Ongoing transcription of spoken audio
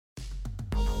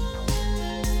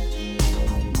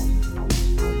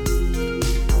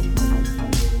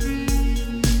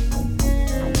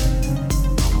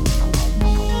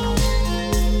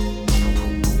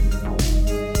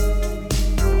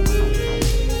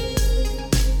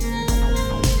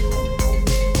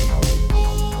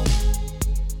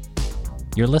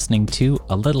You're listening to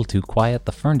A Little Too Quiet,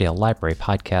 the Ferndale Library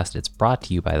podcast. It's brought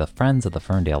to you by the Friends of the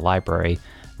Ferndale Library.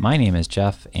 My name is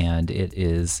Jeff, and it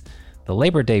is the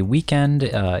Labor Day weekend,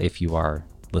 if you are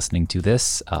listening to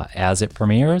this as it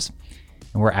premieres.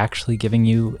 And we're actually giving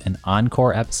you an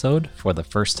encore episode for the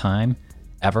first time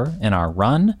ever in our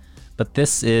run. But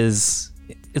it's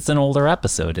an older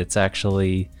episode. It's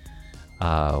actually,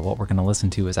 what we're going to listen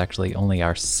to is actually only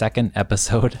our second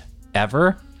episode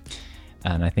ever.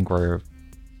 And I think we're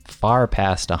far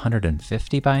past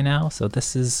 150 by now. So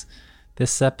this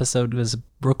episode was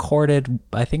recorded,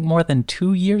 I think, more than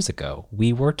 2 years ago.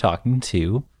 We were talking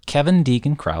to Kevin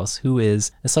Deegan Krause, who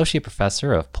is Associate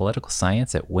Professor of Political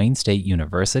Science at Wayne State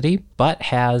University, but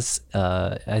has,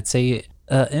 I'd say,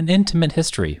 an intimate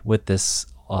history with this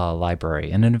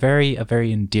library, and a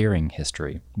very endearing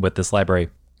history with this library.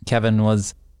 Kevin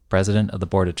was president of the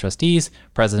Board of Trustees,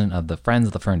 president of the Friends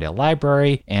of the Ferndale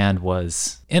Library, and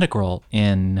was integral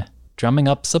in drumming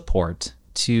up support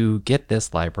to get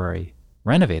this library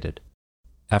renovated.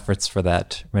 Efforts for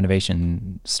that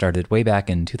renovation started way back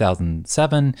in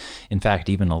 2007. In fact,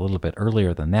 even a little bit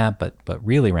earlier than that, but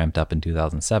really ramped up in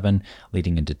 2007,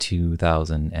 leading into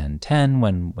 2010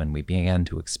 when we began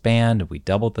to expand. We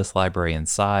doubled this library in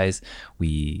size.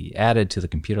 We added to the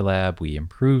computer lab. We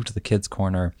improved the kids'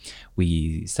 corner.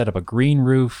 We set up a green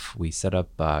roof. We set up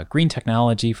green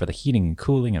technology for the heating and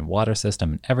cooling and water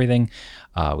system and everything.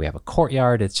 We have a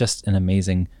courtyard. It's just an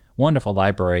amazing, wonderful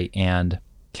library. And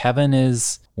Kevin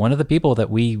is one of the people that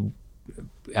we,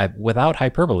 without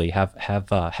hyperbole,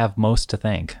 have most to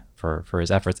thank for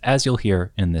his efforts, as you'll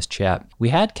hear in this chat. We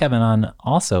had Kevin on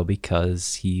also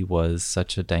because he was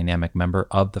such a dynamic member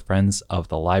of the Friends of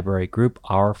the Library group,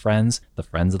 our friends, the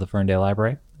Friends of the Ferndale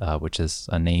Library, which is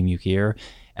a name you hear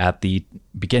at the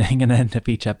beginning and end of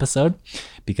each episode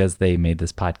because they made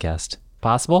this podcast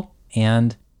possible.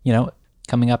 And,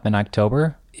 coming up in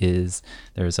October,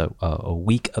 there's a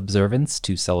week observance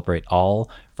to celebrate all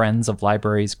Friends of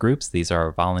Libraries groups. These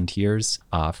are volunteers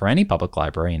for any public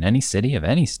library in any city of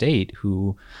any state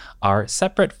who are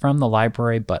separate from the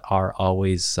library but are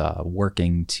always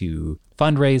working to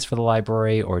fundraise for the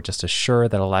library or just assure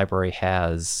that a library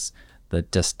has the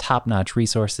just top-notch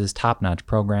resources, top-notch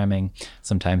programming.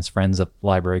 Sometimes Friends of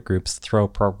Library groups throw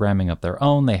programming of their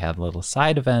own. They have little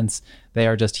side events. They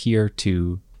are just here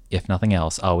to, if nothing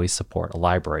else, always support a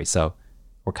library. So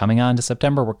we're coming on to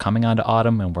September, we're coming on to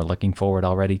autumn, and we're looking forward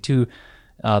already to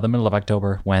the middle of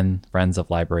October when Friends of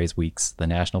Libraries Weeks, the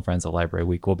National Friends of Library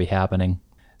Week, will be happening.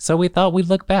 So we thought we'd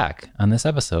look back on this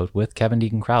episode with Kevin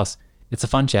Deegan Krause. It's a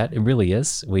fun chat, it really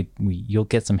is. You'll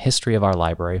get some history of our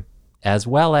library, as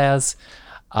well as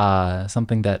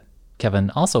something that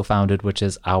Kevin also founded, which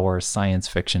is our science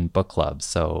fiction book club.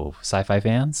 So sci-fi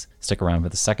fans, stick around for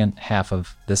the second half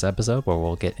of this episode where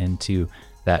we'll get into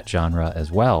that genre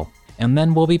as well. And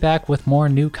then we'll be back with more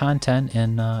new content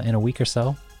in a week or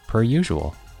so, per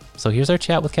usual. So here's our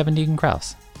chat with Kevin Deegan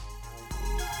Krause.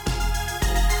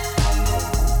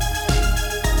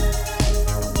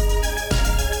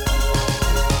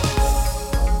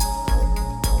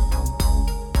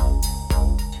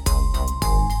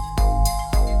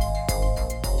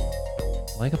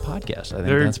 Like a podcast. I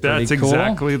think that's cool.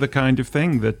 Exactly the kind of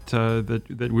thing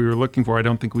that we were looking for. I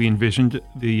don't think we envisioned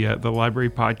the library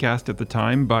podcast at the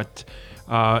time, but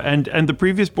and the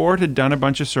previous board had done a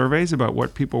bunch of surveys about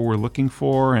what people were looking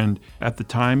for, and at the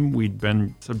time we'd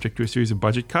been subject to a series of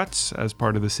budget cuts as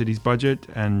part of the city's budget,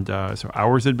 and so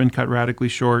hours had been cut radically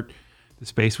short. The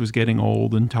space was getting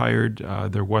old and tired.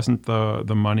 There wasn't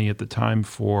the money at the time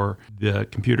for the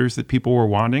computers that people were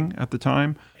wanting at the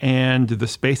time. And the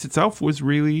space itself was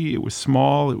it was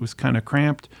small. It was kind of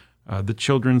cramped. The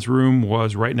children's room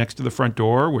was right next to the front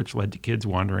door, which led to kids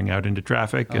wandering out into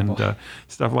traffic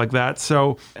stuff like that.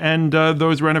 So, and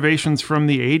those renovations from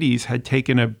the 80s had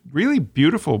taken a really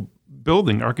beautiful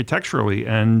building architecturally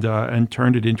and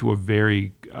turned it into a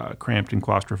very cramped and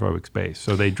claustrophobic space.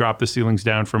 So they dropped the ceilings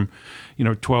down from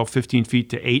 12, 15 feet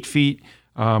to 8 feet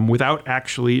without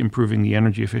actually improving the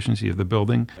energy efficiency of the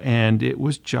building. And it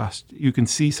was you can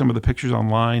see some of the pictures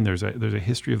online. There's a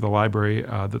history of the library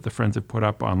that the Friends have put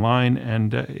up online,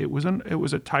 and it was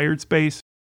a tired space.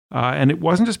 And it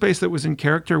wasn't a space that was in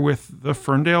character with the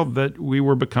Ferndale that we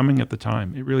were becoming at the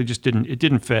time. It really just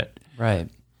didn't fit.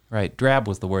 Right. Drab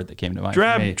was the word that came to mind.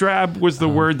 Drab was the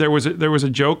word. There was a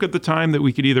joke at the time that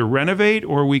we could either renovate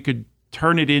or we could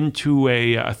turn it into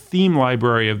a theme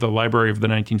library of the library of the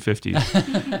 1950s,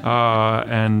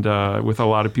 and with a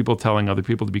lot of people telling other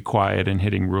people to be quiet and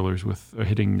hitting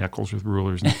neckles with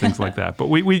rulers and things like that. But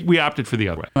we opted for the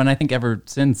other way. And I think ever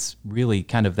since really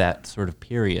kind of that sort of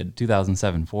period,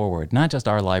 2007 forward, not just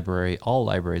our library, all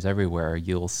libraries everywhere,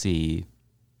 you'll see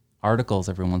articles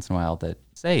every once in a while that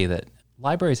say that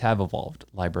libraries have evolved.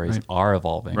 Libraries are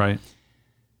evolving. Right.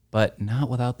 But not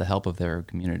without the help of their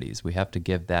communities. We have to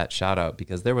give that shout out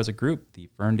because there was a group, the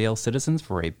Ferndale Citizens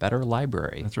for a Better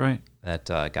Library. That's right.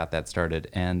 That got that started.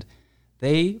 And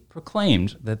they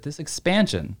proclaimed that this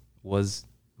expansion was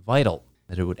vital,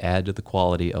 that it would add to the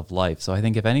quality of life. So I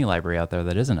think if any library out there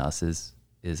that isn't us is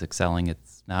excelling,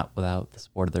 it's not without the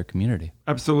support of their community.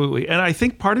 Absolutely. And I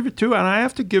think part of it too, and I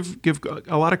have to give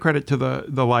a lot of credit to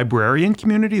the librarian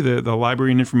community, the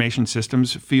library and information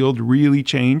systems field really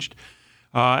changed.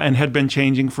 And had been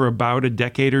changing for about a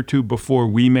decade or two before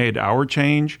we made our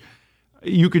change.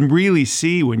 You can really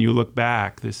see when you look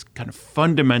back this kind of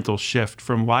fundamental shift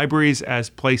from libraries as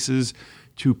places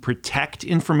to protect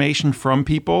information from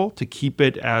people, to keep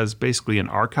it as basically an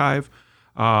archive,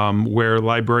 where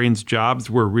librarians' jobs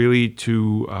were really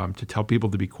to tell people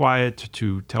to be quiet,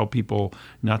 to tell people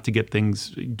not to get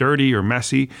things dirty or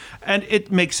messy. And it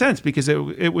makes sense because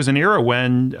it was an era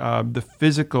when the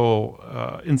physical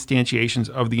instantiations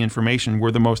of the information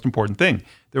were the most important thing.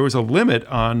 There was a limit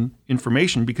on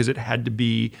information because it had to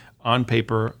be on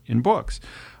paper in books.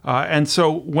 And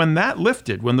so when that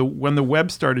lifted, when the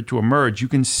web started to emerge, you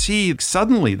can see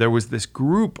suddenly there was this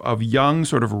group of young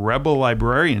sort of rebel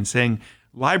librarians saying,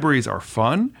 libraries are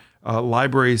fun.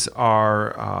 Libraries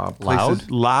are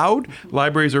places loud.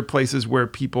 Libraries are places where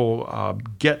people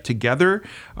get together.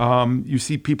 You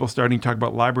see people starting to talk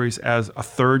about libraries as a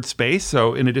third space.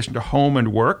 So in addition to home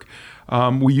and work,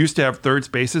 we used to have third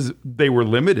spaces. They were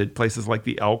limited, places like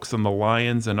the Elks and the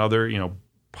Lions and other,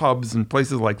 pubs and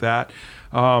places like that.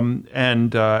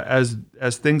 And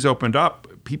as things opened up,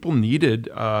 people needed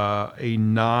a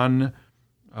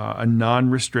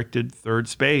non-restricted third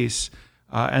space.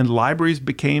 And libraries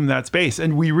became that space.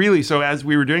 And so as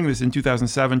we were doing this in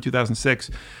 2007, 2006,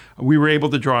 we were able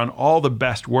to draw on all the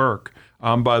best work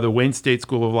by the Wayne State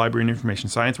School of Library and Information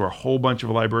Science, where a whole bunch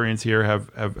of librarians here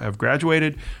have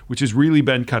graduated, which has really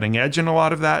been cutting edge in a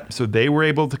lot of that. So they were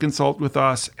able to consult with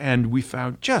us, and we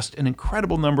found just an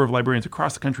incredible number of librarians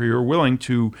across the country who are willing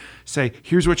to say,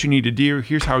 here's what you need to do,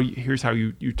 here's how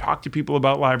you talk to people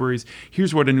about libraries,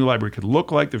 here's what a new library could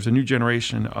look like. There's a new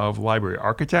generation of library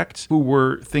architects who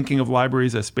were thinking of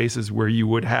libraries as spaces where you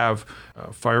would have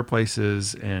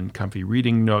fireplaces and comfy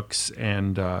reading nooks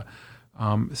and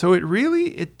so it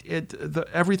really,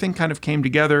 everything kind of came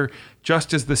together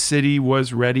just as the city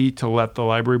was ready to let the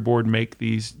library board make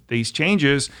these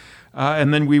changes.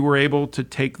 And then we were able to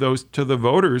take those to the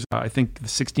voters. I think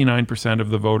 69%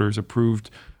 of the voters approved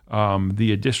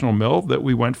the additional mill that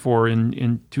we went for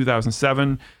in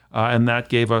 2007. And that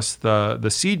gave us the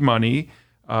seed money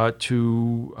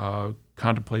to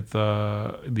contemplate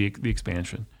the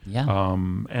expansion. Yeah.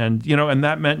 And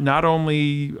that meant not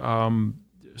only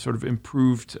sort of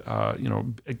improved,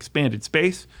 expanded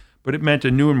space, but it meant a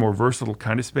new and more versatile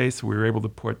kind of space. We were able to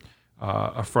put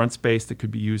a front space that could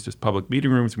be used as public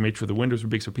meeting rooms. We made sure the windows were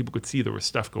big so people could see there was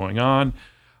stuff going on.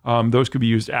 Those could be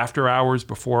used after hours,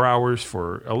 before hours,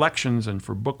 for elections and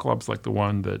for book clubs like the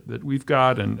one that we've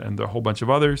got and a whole bunch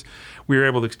of others. We were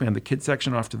able to expand the kids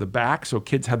section off to the back, so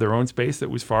kids had their own space that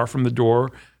was far from the door,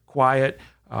 quiet,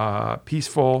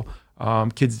 peaceful.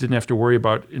 Kids didn't have to worry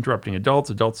about interrupting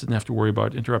adults. Adults didn't have to worry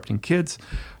about interrupting kids.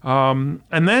 And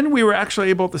then we were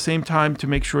actually able at the same time to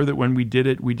make sure that when we did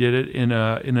it in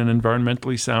an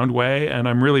environmentally sound way. And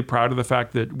I'm really proud of the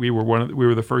fact that we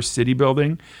were the first city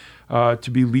building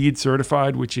to be LEED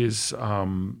certified, which is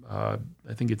I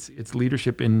think it's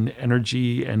leadership in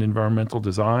energy and environmental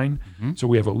design. Mm-hmm. So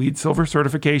we have a LEED Silver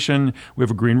certification. We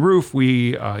have a green roof.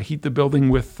 We heat the building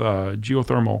with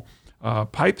geothermal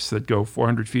pipes that go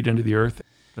 400 feet into the earth.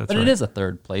 But it is a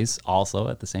third place also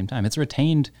at the same time. It's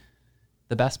retained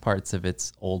the best parts of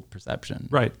its old perception.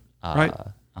 Right.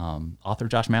 Author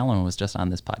Josh Malin was just on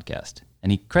this podcast,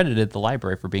 and he credited the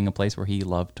library for being a place where he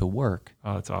loved to work.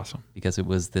 Oh, that's awesome. Because it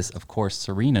was this, of course,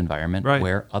 serene environment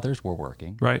where others were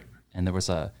working. Right. And there was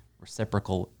a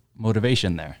reciprocal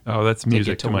motivation there. Oh, that's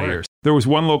music to my ears. There was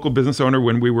one local business owner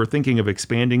when we were thinking of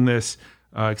expanding the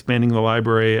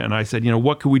library, and I said,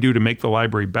 what could we do to make the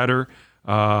library better?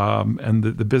 And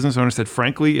the business owner said,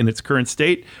 frankly, in its current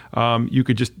state, you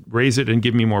could just raise it and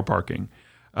give me more parking,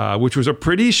 which was a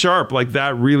pretty sharp,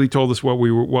 that really told us what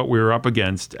we were up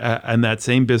against. And that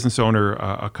same business owner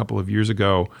a couple of years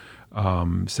ago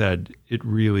said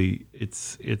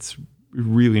it's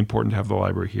really important to have the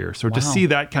library here. So to see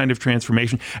that kind of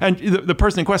transformation, and the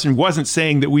person in question wasn't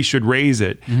saying that we should raise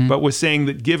it, but was saying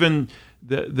that given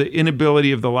the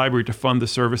inability of the library to fund the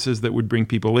services that would bring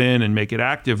people in and make it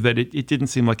active, that it didn't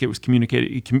seem like it was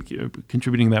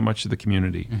contributing that much to the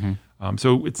community.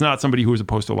 So it's not somebody who was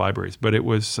opposed to libraries, but it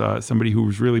was somebody who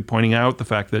was really pointing out the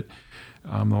fact that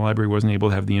the library wasn't able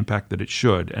to have the impact that it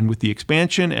should. And with the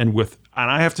expansion and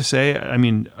I have to say, I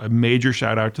mean, a major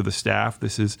shout out to the staff.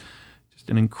 This is just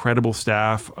an incredible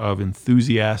staff of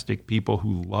enthusiastic people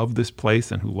who love this place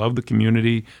and who love the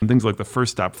community. And things like the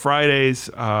First Stop Fridays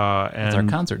and our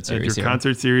concert series,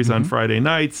 concert series on Friday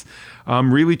nights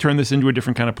really turned this into a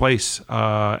different kind of place.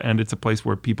 And it's a place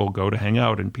where people go to hang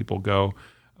out, and people go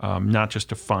not just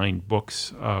to find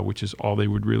books, which is all they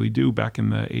would really do back in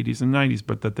the 80s and 90s,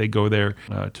 but that they go there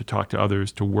to talk to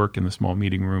others, to work in the small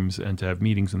meeting rooms, and to have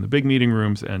meetings in the big meeting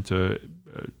rooms, and to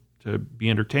be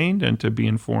entertained and to be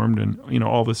informed, and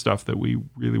all the stuff that we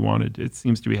really wanted. It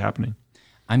seems to be happening.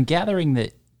 I'm gathering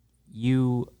that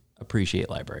you appreciate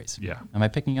libraries. Yeah. Am I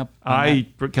picking up on I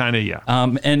kind of, yeah.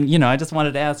 And I just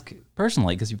wanted to ask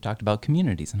personally, because you've talked about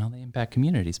communities and how they impact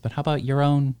communities, but how about your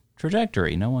own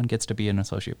trajectory? No one gets to be an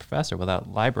associate professor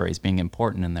without libraries being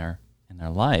important in their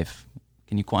life.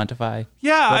 Can you quantify?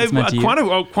 Yeah,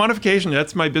 quantification,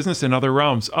 that's my business in other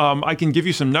realms. I can give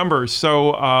you some numbers.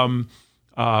 So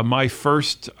my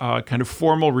first kind of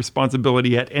formal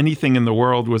responsibility at anything in the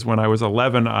world was when I was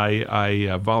 11.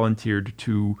 I volunteered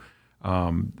to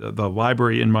the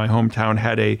library in my hometown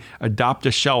had a Adopt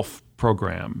a Shelf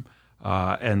program.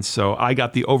 And so I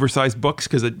got the oversized books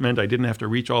because it meant I didn't have to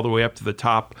reach all the way up to the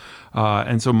top.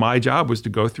 And so my job was to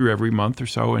go through every month or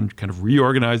so and kind of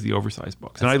reorganize the oversized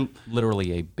books. That's and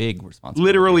literally a big responsibility.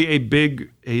 Literally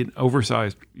an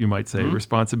oversized, you might say,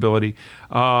 responsibility.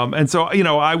 And so,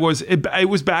 I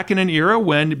was back in an era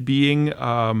when being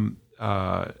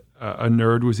a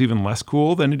nerd was even less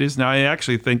cool than it is now. I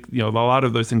actually think, a lot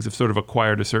of those things have sort of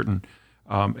acquired a certain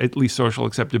at least social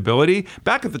acceptability.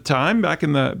 Back at the time, back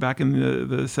in the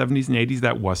 70s and 80s,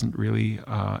 that wasn't really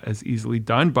as easily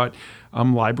done. But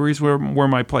libraries were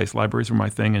my place. Libraries were my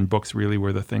thing, and books really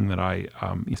were the thing that I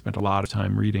spent a lot of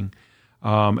time reading.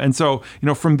 And so,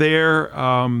 from there,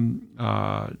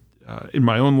 in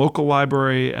my own local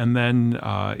library, and then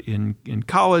in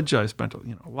college, I spent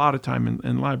a lot of time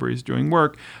in libraries doing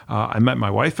work. I met my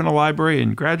wife in a library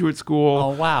in graduate school. Oh,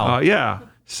 wow. Yeah.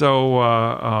 So,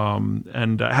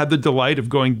 and I had the delight of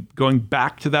going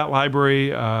back to that library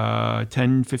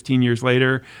 10, 15 years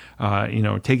later,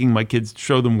 taking my kids,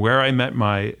 show them where I met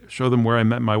my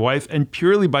wife, and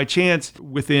purely by chance,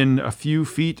 within a few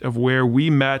feet of where we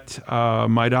met,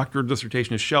 my doctoral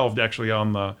dissertation is shelved actually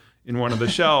in one of the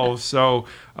shelves. So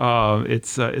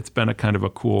it's been a kind of a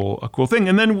cool thing.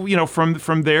 And then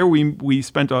from there we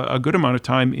spent a good amount of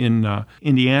time in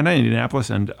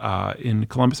Indianapolis, and in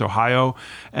Columbus, Ohio.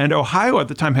 And Ohio at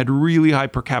the time had really high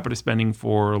per capita spending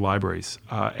for libraries.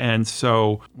 And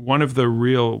so one of the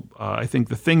real, I think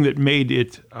the thing that made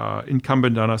it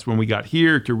incumbent on us when we got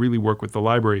here to really work with the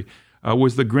library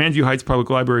was the Grandview Heights Public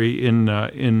Library in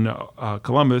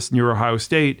Columbus near Ohio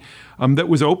State that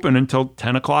was open until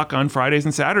 10 o'clock on Fridays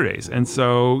and Saturdays. And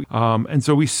so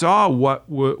we saw what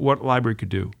library could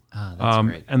do. That's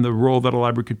great. And the role that a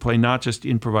library could play, not just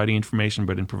in providing information,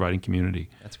 but in providing community.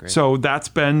 That's great. So that's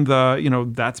been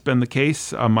the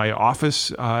case. My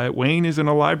office at Wayne is in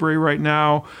a library right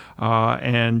now.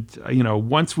 And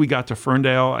once we got to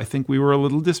Ferndale, I think we were a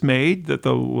little dismayed that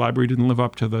the library didn't live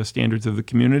up to the standards of the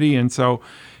community. And so,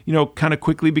 kind of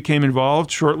quickly became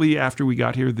involved. Shortly after we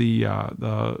got here,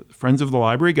 the Friends of the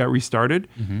Library got restarted.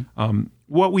 Mm-hmm.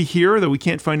 What we hear, though we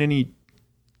can't find any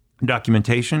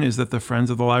documentation, is that the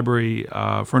Friends of the Library,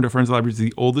 Ferndale Friends of the Library, is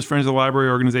the oldest Friends of the Library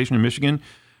organization in Michigan.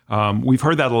 We've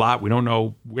heard that a lot. We don't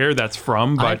know where that's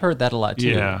from, but I've heard that a lot too.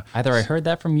 Yeah. Either I heard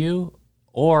that from you,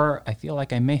 or I feel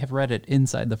like I may have read it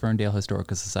inside the Ferndale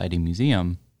Historical Society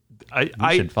Museum.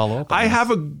 I should follow up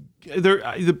on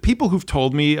the people who've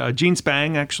told me, Jean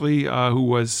Spang, actually, who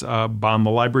was on the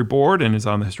library board and is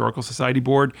on the Historical Society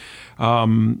board,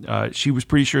 she was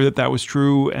pretty sure that was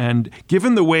true. And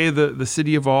given the way the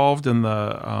city evolved and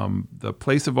the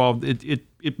place evolved,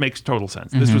 it makes total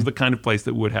sense. Mm-hmm. This was the kind of place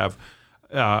that would have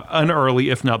an early,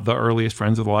 if not the earliest,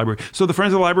 Friends of the Library. So the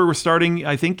Friends of the Library were starting,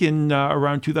 I think, in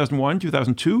around 2001,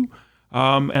 2002.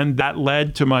 And that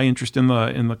led to my interest in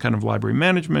the kind of library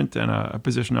management and a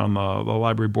position on the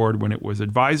library board when it was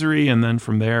advisory, and then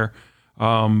from there,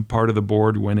 part of the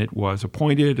board when it was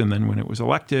appointed, and then when it was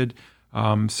elected.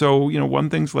 So one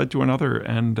thing's led to another,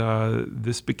 and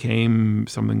this became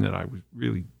something that I was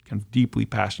really kind of deeply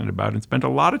passionate about and spent a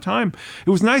lot of time. It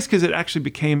was nice because it actually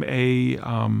became a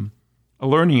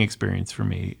learning experience for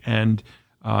me. And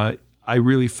I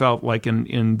really felt like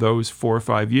in those 4 or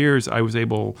 5 years, I was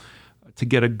able to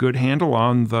get a good handle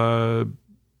on the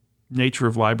nature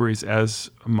of libraries as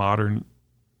a modern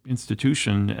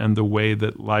institution and the way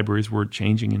that libraries were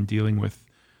changing and dealing with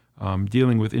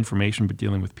information, but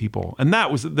dealing with people. And that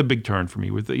was the big turn for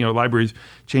me. With libraries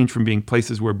changed from being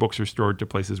places where books are stored to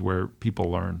places where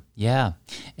people learn. Yeah,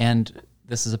 and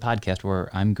this is a podcast where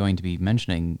I'm going to be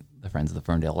mentioning the Friends of the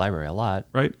Ferndale Library a lot.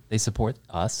 Right. They support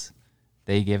us.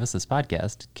 They gave us this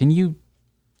podcast. Can you?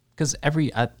 Because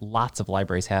lots of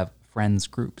libraries have friends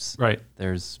groups. Right.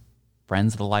 There's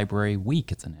Friends of the Library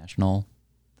Week. It's a national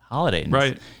holiday.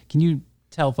 Right. Can you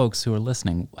tell folks who are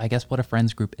listening, I guess, what a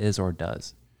friends group is or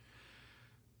does?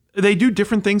 They do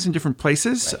different things in different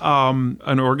places. Right.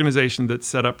 An organization that's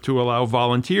set up to allow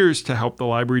volunteers to help the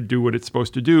library do what it's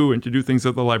supposed to do and to do things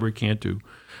that the library can't do.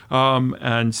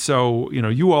 And so,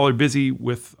 you all are busy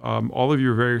with all of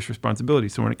your various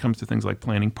responsibilities. So when it comes to things like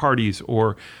planning parties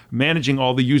or managing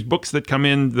all the used books that come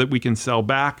in that we can sell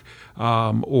back,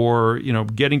 or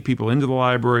getting people into the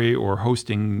library or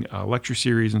hosting lecture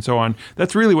series and so on,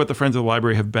 that's really what the Friends of the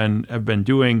Library have been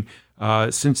doing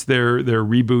since their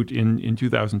reboot in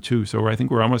 2002. So I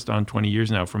think we're almost on 20 years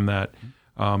now from that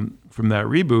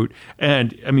reboot.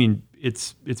 And I mean,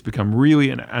 it's become really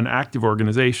an active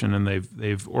organization, and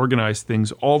they've organized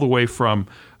things all the way from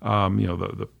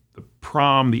the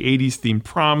prom, the 80s themed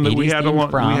prom that we had. We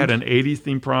had an 80s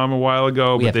themed prom a while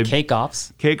ago. We have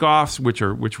cake-offs, which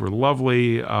were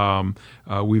lovely.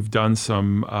 We've done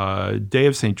some Day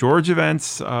of St. George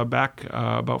events back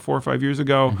about 4 or 5 years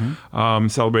ago,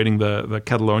 celebrating the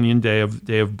Catalonian Day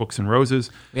of Books and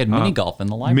Roses. We had mini golf in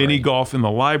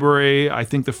the library. I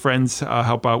think the Friends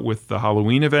help out with the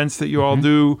Halloween events that you all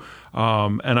do.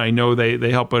 And I know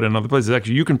they help out in other places.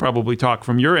 Actually, you can probably talk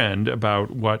from your end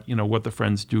about what the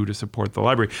Friends do to support the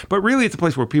library. But really, it's a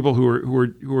place where people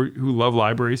who love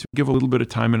libraries give a little bit of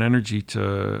time and energy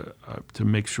to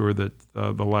make sure that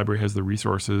the library has the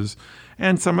resources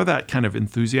and some of that kind of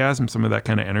enthusiasm, some of that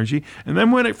kind of energy. And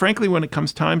then when it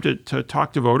comes time to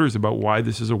talk to voters about why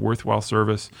this is a worthwhile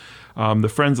service, the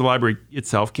Friends of the Library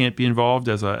itself can't be involved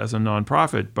as a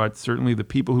nonprofit, but certainly the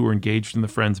people who are engaged in the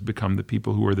Friends become the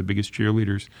people who are the biggest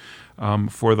cheerleaders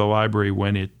for the library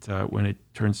when it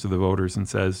turns to the voters and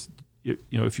says,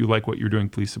 if you like what you're doing,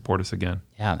 please support us again.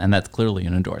 Yeah, and that's clearly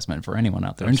an endorsement for anyone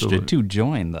out there interested to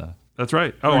join the. That's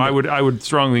right. Oh, I would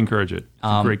strongly encourage it. It's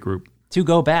a great group. To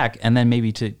go back and then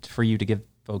maybe for you to give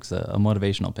folks a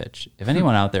motivational pitch. If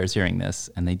anyone out there is hearing this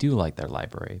and they do like their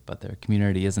library, but their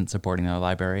community isn't supporting their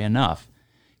library enough,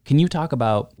 can you talk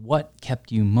about what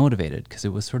kept you motivated? Because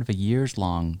it was sort of a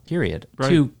years-long period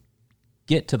to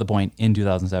get to the point in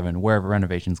 2007 where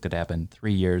renovations could happen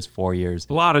 3 years, 4 years.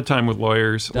 A lot of time with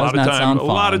lawyers, a lot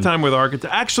of time with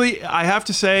architects. Actually, I have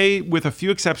to say, with a few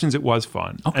exceptions, it was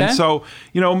fun. Okay. And so,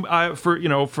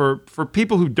 for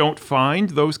people who don't find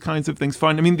those kinds of things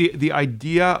fun, I mean, the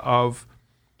idea of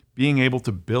being able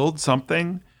to build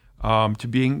something, to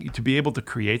be able to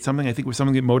create something, I think was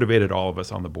something that motivated all of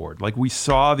us on the board. Like, we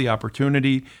saw the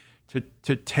opportunity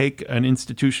to take an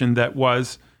institution that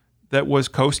was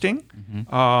coasting,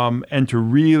 and to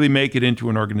really make it into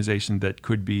an organization that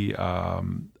could be a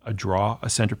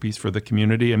centerpiece for the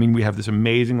community. I mean, we have this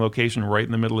amazing location right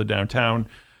in the middle of downtown,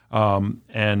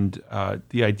 and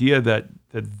the idea that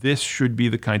this should be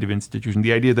the kind of institution,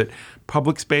 the idea that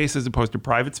public space as opposed to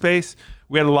private space.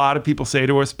 We had a lot of people say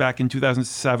to us back in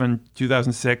 2007,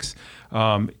 2006,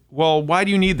 well, why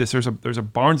do you need this? There's a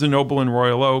Barnes & Noble in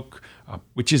Royal Oak,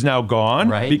 which is now gone,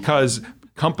 because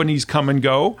companies come and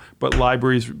go, but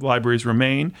libraries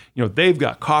remain. They've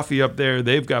got coffee up there,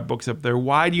 they've got books up there.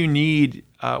 Why do you need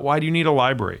a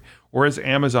library? Or as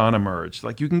Amazon emerged,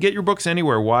 like, you can get your books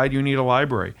anywhere. Why do you need a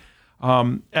library?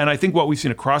 And I think what we've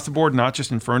seen across the board, not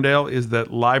just in Ferndale, is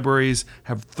that libraries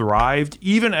have thrived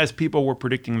even as people were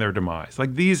predicting their demise.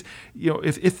 Like, these,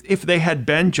 if they had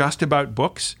been just about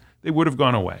books, they would have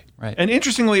gone away. Right. And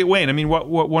interestingly, it waned. I mean, what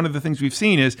one of the things we've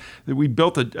seen is that we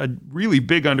built a really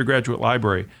big undergraduate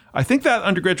library. I think that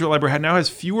undergraduate library now has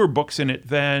fewer books in it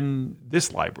than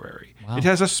this library. Wow. It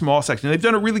has a small section. They've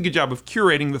done a really good job of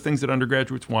curating the things that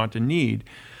undergraduates want and need.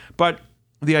 But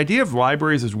the idea of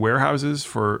libraries as warehouses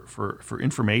for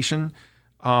information,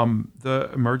 the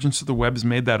emergence of the web has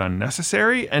made that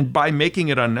unnecessary. And by making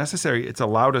it unnecessary, it's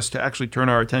allowed us to actually turn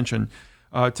our attention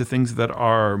to things that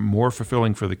are more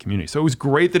fulfilling for the community. So it was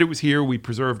great that it was here. We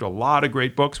preserved a lot of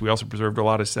great books. We also preserved a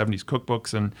lot of 70s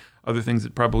cookbooks and other things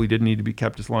that probably didn't need to be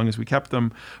kept as long as we kept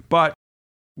them. But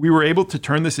we were able to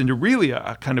turn this into really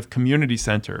a kind of community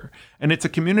center. And it's a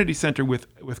community center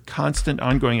with constant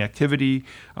ongoing activity.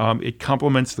 It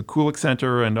complements the Kulik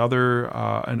Center and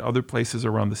other places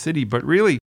around the city. But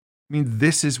really, I mean,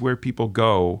 this is where people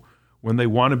go when they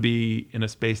want to be in a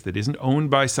space that isn't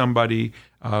owned by somebody,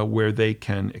 where they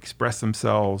can express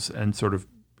themselves and sort of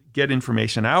get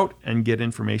information out and get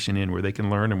information in, where they can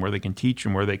learn and where they can teach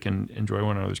and where they can enjoy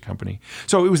one another's company.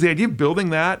 So it was the idea of building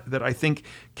that I think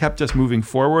kept us moving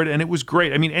forward. And it was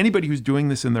great. I mean, anybody who's doing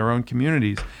this in their own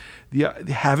communities,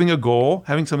 having a goal,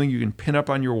 having something you can pin up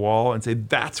on your wall and say,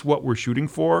 that's what we're shooting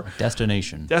for.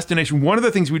 Destination. One of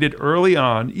the things we did early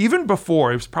on, even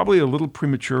before, it was probably a little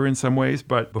premature in some ways,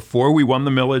 but before we won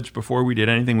the millage, before we did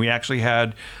anything, we actually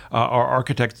had our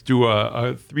architects do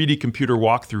a 3D computer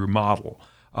walkthrough model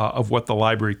of what the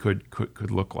library could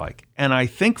look like. And I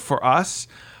think for us,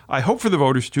 I hope for the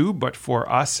voters too, but for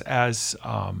us as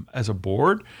a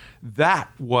board, that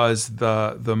was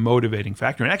the motivating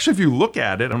factor. And actually, if you look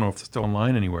at it, I don't know if it's still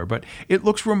online anywhere, but it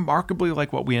looks remarkably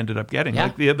like what we ended up getting.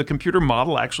 Yeah. Like the computer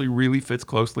model actually really fits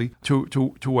closely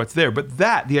to what's there. But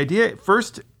the idea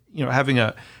first, having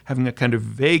a kind of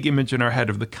vague image in our head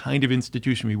of the kind of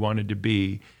institution we wanted to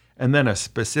be, and then a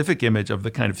specific image of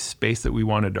the kind of space that we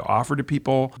wanted to offer to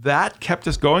people. That kept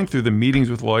us going through the meetings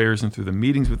with lawyers and through the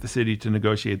meetings with the city to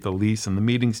negotiate the lease and the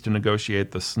meetings to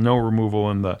negotiate the snow removal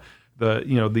and the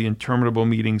interminable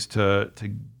meetings to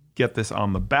get this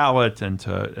on the ballot and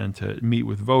to meet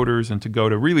with voters and to go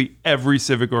to really every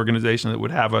civic organization that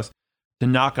would have us, to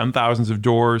knock on thousands of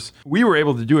doors. We were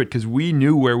able to do it because we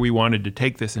knew where we wanted to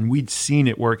take this and we'd seen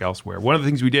it work elsewhere. One of the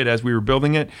things we did as we were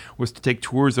building it was to take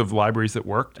tours of libraries that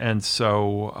worked. And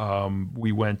so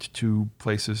we went to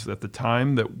places at the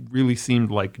time that really seemed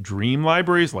like dream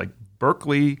libraries, like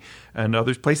Berkeley and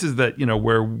other places that,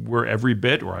 where we're every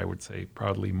bit, or I would say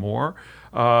proudly more,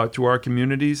 to our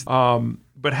communities.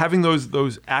 But having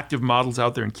those active models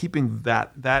out there and keeping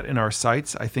that in our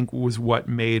sights, I think was what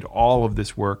made all of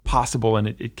this work possible, and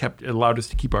it allowed us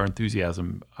to keep our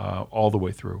enthusiasm all the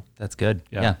way through. That's good.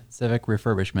 Yeah. Civic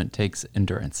refurbishment takes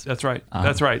endurance. That's right.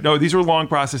 That's right. No, these are long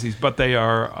processes, but they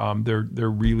are they're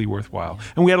really worthwhile.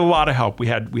 And we had a lot of help. We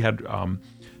had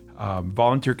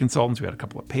volunteer consultants. We had a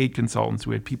couple of paid consultants.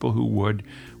 We had people who would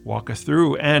walk us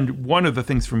through. And one of the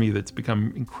things for me that's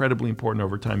become incredibly important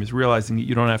over time is realizing that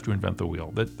you don't have to invent the wheel,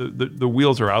 that the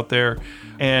wheels are out there.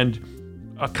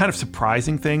 And a kind of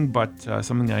surprising thing, but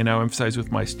something I now emphasize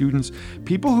with my students,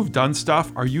 people who've done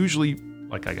stuff are usually,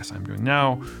 like I guess I'm doing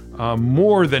now,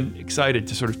 more than excited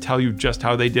to sort of tell you just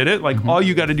how they did it. Like all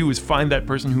you got to do is find that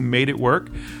person who made it work,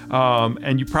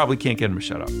 and you probably can't get them to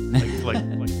shut up. Like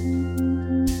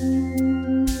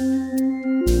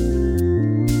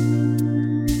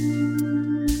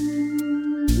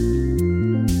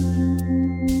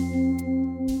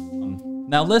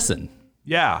Now listen.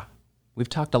 Yeah. We've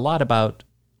talked a lot about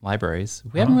libraries.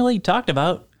 We haven't really talked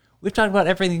about, we've talked about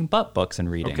everything but books and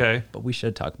reading. Okay. But we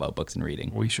should talk about books and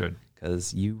reading. We should.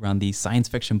 Because you run the science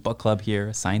fiction book club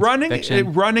here.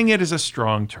 Running it is a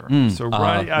strong term.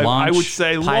 I would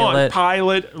say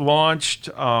pilot, launched.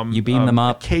 You beam them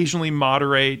up. Occasionally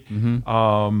moderate.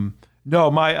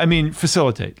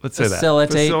 Facilitate. Let's say that.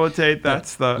 Facilitate.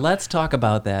 That's the. Let's talk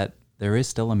about that. There is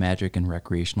still a magic in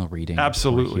recreational reading.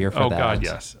 Absolutely. We're here for that. God,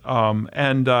 yes.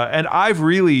 And I've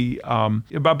really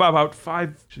about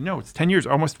 10 years.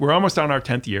 We're almost on our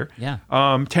 10th year. Yeah.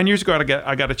 10 years ago,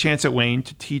 I got a chance at Wayne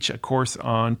to teach a course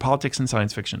on politics and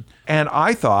science fiction. And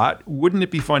I thought, wouldn't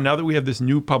it be fun now that we have this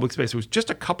new public space? It was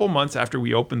just a couple months after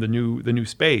we opened the new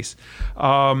space.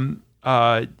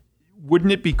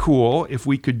 Wouldn't it be cool if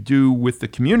we could do with the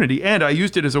community? And I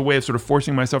used it as a way of sort of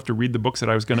forcing myself to read the books that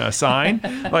I was going to assign.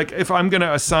 Like if I'm going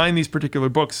to assign these particular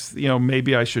books,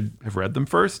 maybe I should have read them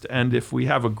first. And if we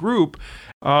have a group,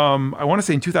 I want to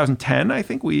say in 2010, I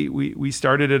think we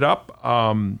started it up,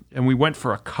 and we went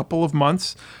for a couple of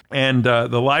months. And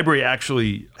the library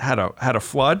actually had a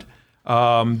flood.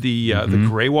 The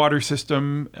gray water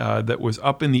system that was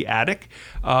up in the attic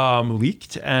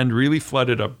leaked and really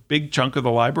flooded a big chunk of the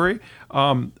library.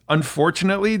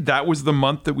 Unfortunately, that was the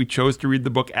month that we chose to read the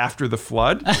book after the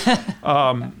flood.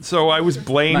 So I was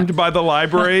blamed by the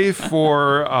library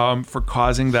for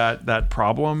causing that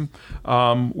problem.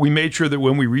 We made sure that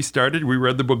when we restarted, we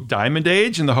read the book Diamond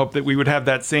Age in the hope that we would have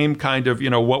that same kind of,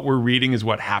 what we're reading is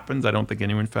what happens. I don't think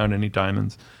anyone found any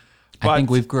diamonds. I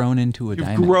think we've grown into a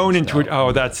diamond. You've grown into it.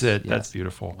 Oh, that's it. Yes. That's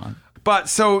beautiful. But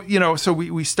so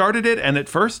we started it, and at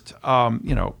first,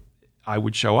 I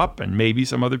would show up, and maybe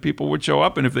some other people would show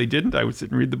up, and if they didn't, I would sit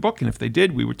and read the book, and if they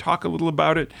did, we would talk a little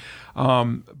about it.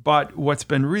 But what's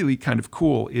been really kind of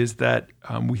cool is that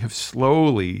we have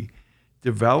slowly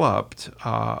developed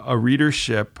a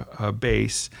readership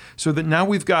base so that now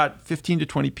we've got 15 to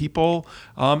 20 people,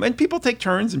 and people take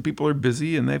turns and people are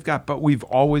busy and but we've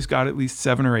always got at least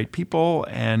 7 or 8 people,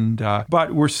 and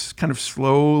but we're kind of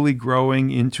slowly growing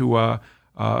into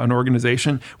an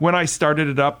organization. When I started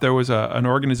it up, there was an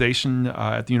organization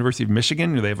at the University of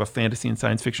Michigan. They have a fantasy and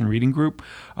science fiction reading group.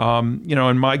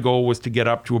 And my goal was to get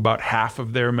up to about half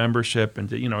of their membership, and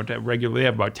to regularly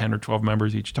have about 10 or 12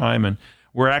 members each time. And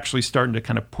we're actually starting to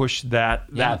kind of push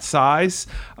that size.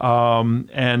 So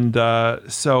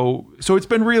it's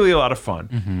been really a lot of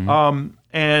fun.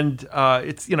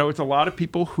 It's a lot of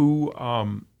people who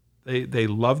They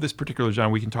love this particular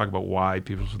genre. We can talk about why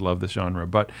people should love this genre,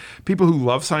 but people who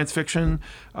love science fiction,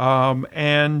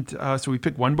 so we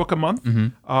pick one book a month.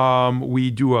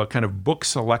 We do a kind of book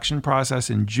selection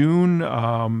process in June,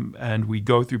 and we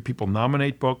go through, people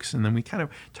nominate books, and then we kind of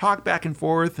talk back and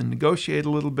forth and negotiate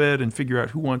a little bit and figure out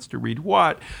who wants to read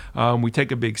what. We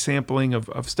take a big sampling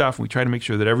of stuff, and we try to make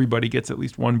sure that everybody gets at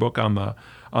least one book on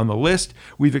the list.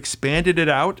 We've expanded it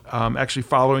out, actually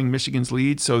following Michigan's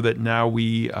lead, so that now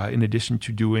we, in addition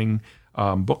to doing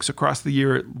books across the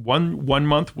year, one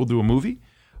month we'll do a movie.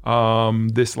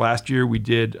 This last year we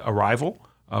did Arrival,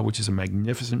 which is a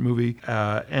magnificent movie.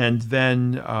 And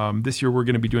then this year we're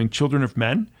going to be doing Children of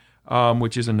Men,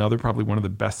 which is another, probably one of the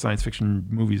best science fiction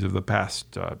movies of the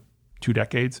past 2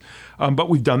 decades. But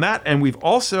we've done that, and we've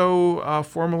also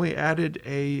formally added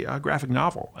a graphic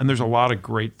novel. And there's a lot of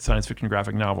great science fiction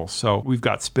graphic novels. So we've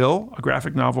got Spill, a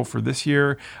graphic novel for this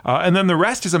year. And then the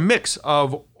rest is a mix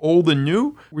of old and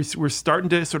new. We're starting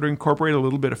to sort of incorporate a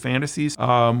little bit of fantasies.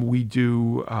 We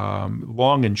do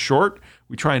long and short.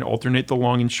 We try and alternate the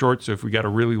long and short. So if we got a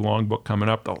really long book coming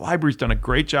up, the library's done a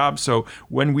great job. So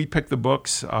when we pick the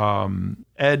books,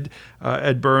 Ed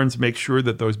Burns makes sure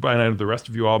that those, and I know the rest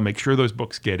of you all, make sure those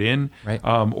books get in. Right.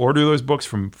 Order those books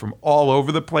from all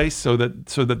over the place so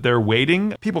that they're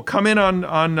waiting. People come in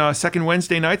on second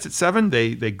Wednesday nights at 7.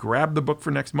 They grab the book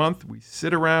for next month. We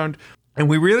sit around and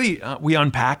we really we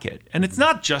unpack it. And it's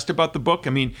not just about the book. I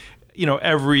mean,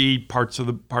 every parts of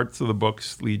the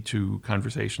books lead to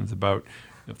conversations about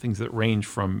things that range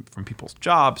from people's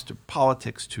jobs to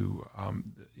politics to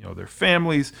their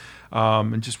families,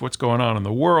 and just what's going on in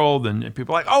the world. And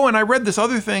people are like, oh, and I read this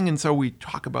other thing, and so we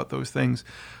talk about those things.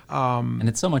 And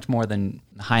it's so much more than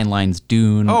Heinlein's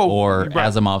Dune or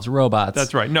right. Asimov's Robots.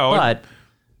 That's right. No, but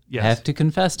yes. I have to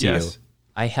confess to Yes. you,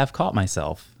 I have caught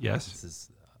myself. Yes. This is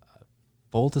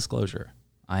full disclosure.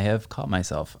 I have caught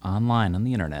myself online on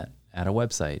the internet at a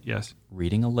website. Yes.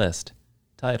 Reading a list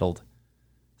titled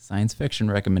Science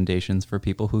Fiction Recommendations for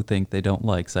People Who Think They Don't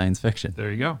Like Science Fiction. There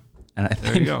you go. And I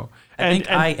There you go. think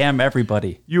I am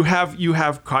everybody. You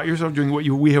have caught yourself doing what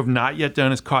we have not yet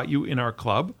done, is caught you in our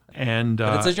club. And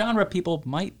But it's a genre people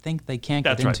might think they can't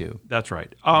get into. That's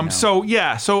right.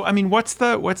 So I mean, what's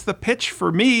the pitch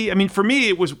for me? I mean, for me,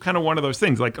 it was kind of one of those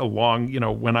things, like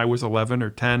when I was 11 or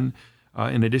 10.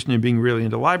 In addition to being really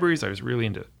into libraries, I was really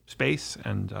into space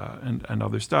and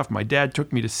other stuff. My dad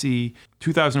took me to see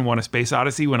 2001: A Space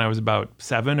Odyssey when I was about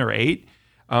 7 or 8,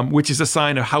 which is a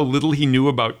sign of how little he knew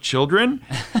about children,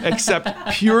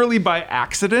 except purely by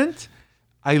accident.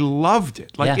 I loved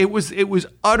it. It was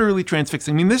utterly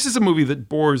transfixing. I mean, this is a movie that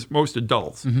bores most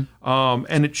adults,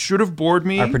 and it should have bored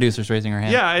me. Our producer's raising her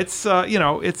hand. Yeah, it's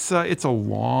a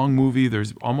long movie.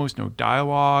 There's almost no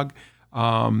dialogue.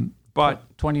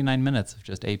 But 29 minutes of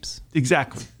just apes.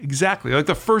 Exactly. Like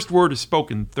the first word is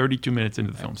spoken 32 minutes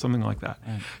into the film, something like that.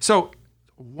 Right. So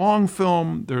long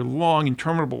film, there are long,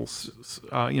 interminable,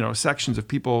 sections of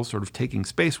people sort of taking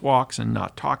spacewalks and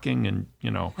not talking, and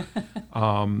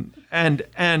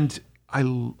and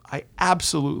I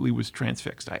absolutely was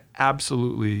transfixed. I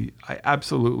absolutely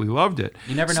loved it.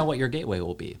 You never know what your gateway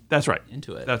will be. That's right.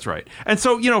 Into it. That's right. And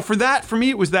so, for me,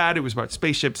 it was about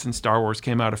spaceships, and Star Wars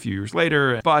came out a few years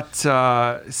later. But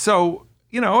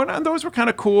and those were kind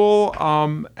of cool.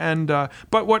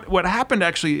 But what happened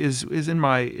actually is in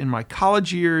my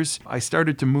college years, I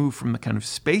started to move from the kind of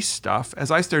space stuff.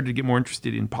 As I started to get more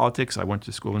interested in politics, I went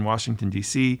to school in Washington,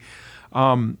 D.C.,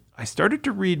 I started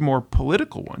to read more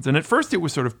political ones. And at first it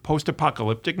was sort of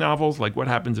post-apocalyptic novels, like what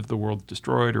happens if the world's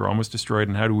destroyed or almost destroyed,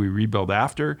 and how do we rebuild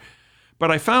after? But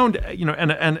I found,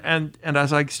 and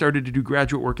as I started to do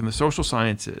graduate work in the social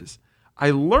sciences,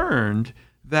 I learned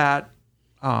that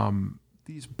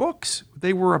these books,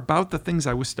 they were about the things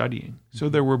I was studying. So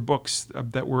there were books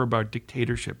that were about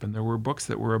dictatorship, and there were books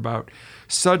that were about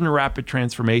sudden rapid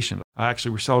transformation.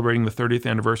 Actually, we're celebrating the 30th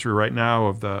anniversary right now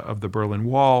of the Berlin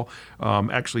Wall.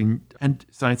 And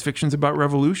science fiction's about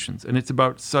revolutions, and it's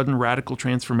about sudden radical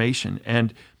transformation.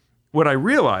 And what I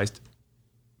realized,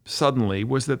 suddenly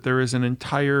was that there is an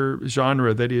entire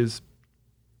genre that it's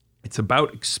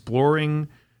about exploring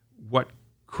what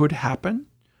could happen,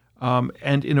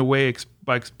 and in a way,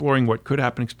 by exploring what could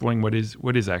happen, exploring what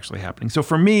is actually happening. So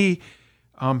for me,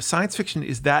 science fiction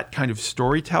is that kind of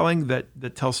storytelling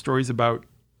that tells stories about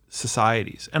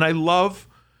societies, and I love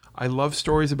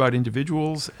stories about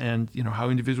individuals and how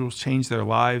individuals change their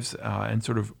lives, and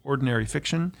sort of ordinary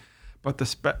fiction. But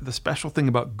the special thing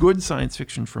about good science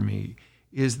fiction for me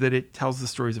is that it tells the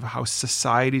stories of how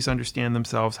societies understand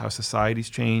themselves, how societies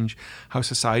change, how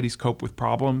societies cope with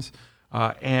problems.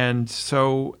 And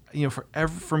so,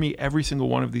 for me, every single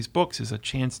one of these books is a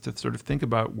chance to sort of think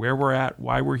about where we're at,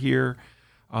 why we're here,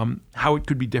 how it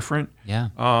could be different. Yeah.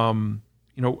 And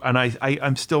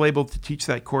I'm still able to teach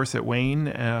that course at Wayne.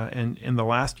 And in the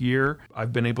last year,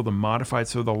 I've been able to modify it.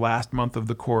 So the last month of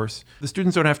the course, the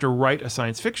students don't have to write a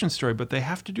science fiction story, but they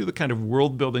have to do the kind of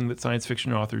world building that science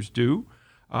fiction authors do.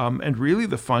 And really,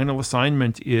 the final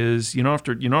assignment is you don't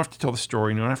have to tell the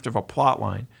story, you don't have to have a plot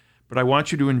line, but I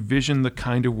want you to envision the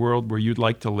kind of world where you'd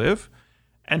like to live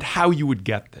and how you would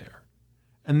get there.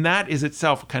 And that is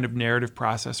itself a kind of narrative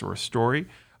process or a story.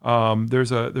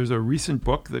 There's a recent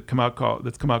book that's come out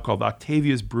called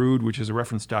Octavia's Brood, which is a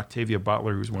reference to Octavia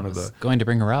Butler, who's one of the going to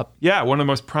bring her up. Yeah, one of the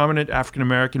most prominent African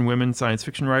American women science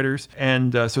fiction writers.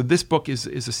 And so this book is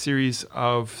a series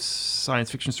of science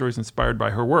fiction stories inspired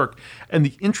by her work. And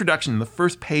the introduction, the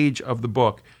first page of the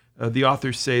book, the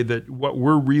authors say that what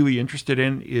we're really interested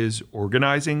in is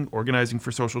organizing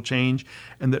for social change,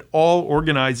 and that all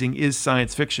organizing is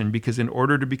science fiction, because in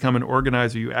order to become an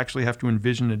organizer, you actually have to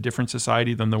envision a different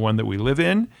society than the one that we live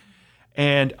in.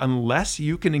 And unless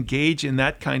you can engage in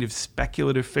that kind of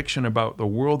speculative fiction about the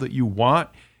world that you want,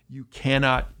 you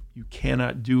cannot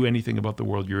do anything about the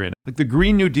world you're in. Like the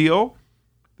Green New Deal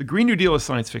is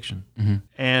science fiction. Mm-hmm.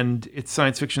 And it's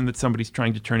science fiction that somebody's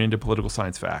trying to turn into political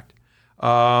science fact.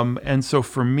 And so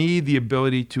for me, the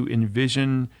ability to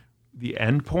envision the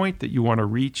end point that you want to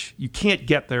reach, you can't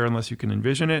get there unless you can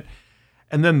envision it.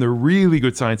 And then the really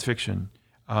good science fiction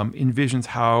envisions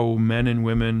how men and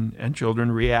women and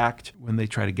children react when they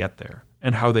try to get there,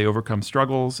 and how they overcome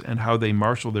struggles, and how they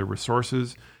marshal their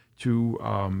resources to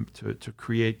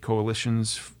create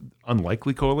coalitions,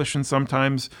 unlikely coalitions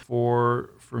sometimes, for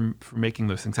making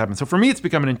those things happen. So for me, it's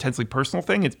become an intensely personal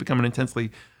thing. It's become an intensely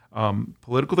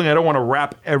political thing. I don't want to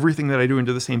wrap everything that I do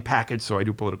into the same package. So I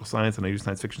do political science and I do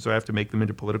science fiction. So I have to make them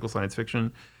into political science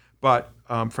fiction. But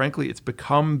frankly, it's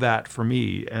become that for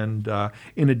me. And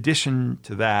in addition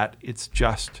to that, it's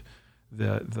just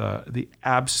the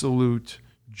absolute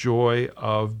joy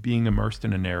of being immersed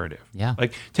in a narrative. Yeah.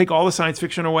 Like, take all the science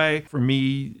fiction away. For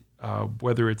me,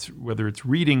 whether it's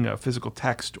reading a physical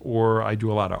text or I do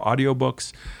a lot of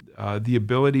audiobooks, the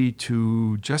ability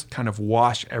to just kind of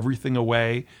wash everything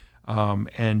away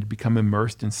and become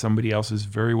immersed in somebody else's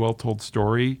very well told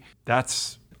story,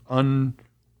 that's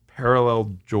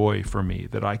unparalleled joy for me,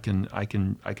 that I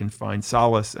can find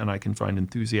solace and I can find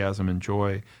enthusiasm and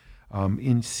joy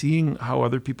in seeing how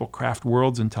other people craft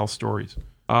worlds and tell stories.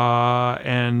 So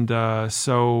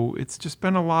it's just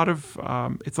been a lot of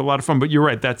fun. But you're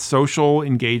right, that social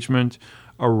engagement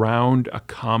around a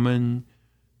common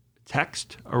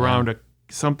text, around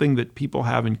something that people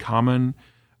have in common.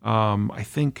 I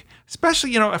think,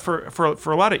 especially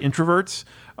for a lot of introverts,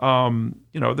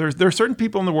 there are certain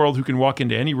people in the world who can walk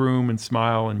into any room and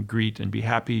smile and greet and be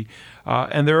happy,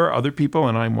 and there are other people,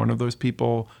 and I'm one of those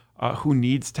people, who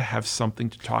needs to have something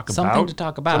to talk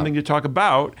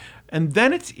about. And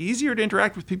then it's easier to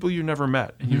interact with people you never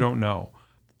met and you don't know.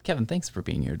 Kevin, thanks for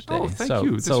being here today. Oh, thank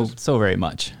you. So very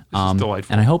much. This is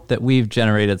delightful. And I hope that we've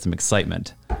generated some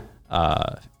excitement.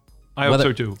 I hope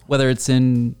so too. Whether it's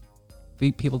in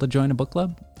people to join a book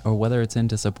club or whether it's in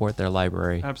to support their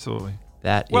library. Absolutely.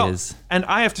 And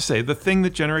I have to say, the thing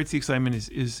that generates the excitement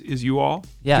is you all.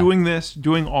 Yeah. Doing this,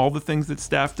 doing all the things that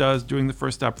staff does, doing the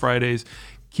First Stop Fridays,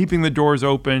 keeping the doors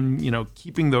open,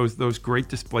 keeping those great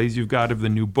displays you've got of the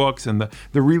new books and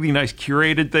the really nice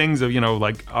curated things of,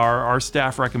 like our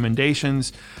staff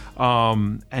recommendations,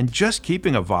 and just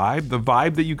keeping a vibe. The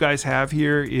vibe that you guys have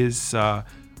here is,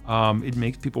 it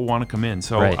makes people want to come in.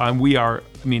 So right.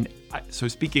 So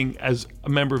speaking as a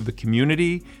member of the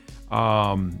community,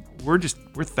 we're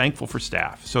thankful for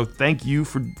staff. So thank you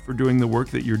for doing the work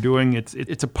that you're doing.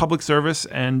 It's a public service,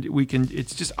 and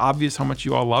it's just obvious how much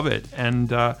you all love it, and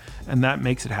that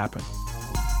makes it happen.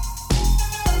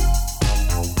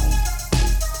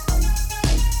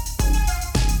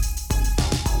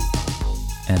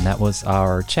 And that was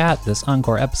our chat, this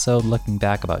Encore episode, looking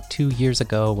back about 2 years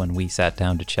ago when we sat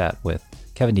down to chat with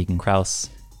Kevin Deegan Krause,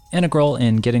 integral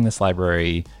in getting this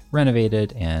library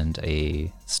renovated and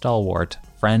a stalwart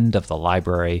friend of the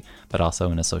library, but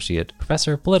also an associate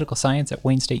professor of political science at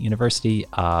Wayne State University.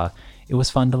 It was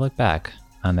fun to look back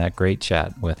on that great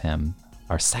chat with him,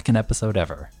 our second episode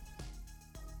ever.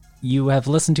 You have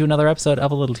listened to another episode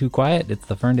of A Little Too Quiet. It's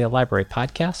the Ferndale Library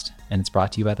podcast, and it's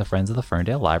brought to you by the Friends of the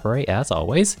Ferndale Library, as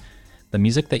always. The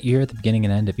music that you hear at the beginning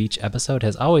and end of each episode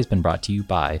has always been brought to you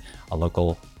by a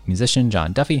local musician,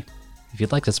 John Duffy. If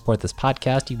you'd like to support this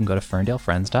podcast, you can go to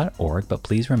ferndalefriends.org, but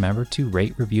please remember to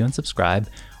rate, review, and subscribe,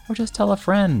 or just tell a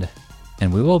friend.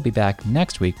 And we will be back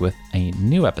next week with a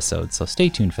new episode, so stay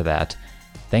tuned for that.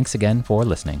 Thanks again for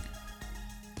listening.